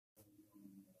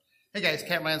Hey guys,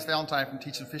 Captain Valentine from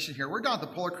Teaching Fishing here. We're down at the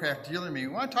Polarcraft dealer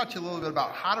meeting. We want to talk to you a little bit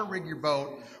about how to rig your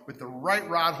boat with the right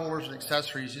rod holders and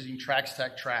accessories using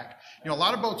Traxstech track. You know, a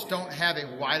lot of boats don't have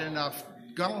a wide enough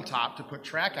gunnel top to put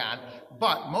track on,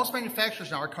 but most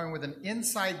manufacturers now are coming with an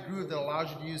inside groove that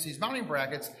allows you to use these mounting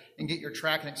brackets and get your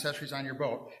track and accessories on your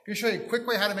boat. I'm going to show you a quick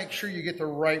way how to make sure you get the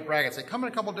right brackets. They come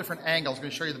in a couple different angles. I'm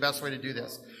going to show you the best way to do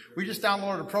this. We just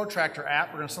downloaded a Protractor app.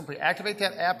 We're going to simply activate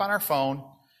that app on our phone,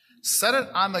 set it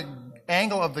on the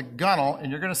angle of the gunnel,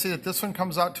 and you're going to see that this one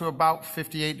comes out to about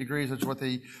 58 degrees, which is what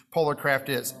the Polarcraft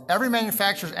is. Every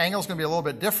manufacturer's angle is going to be a little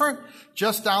bit different.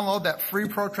 Just download that free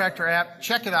Protractor app,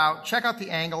 check it out, check out the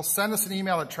angle, send us an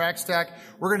email at Traxstech.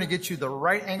 We're going to get you the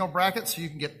right angle bracket so you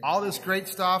can get all this great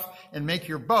stuff and make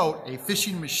your boat a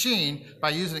fishing machine by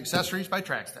using accessories by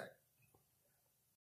Traxstech.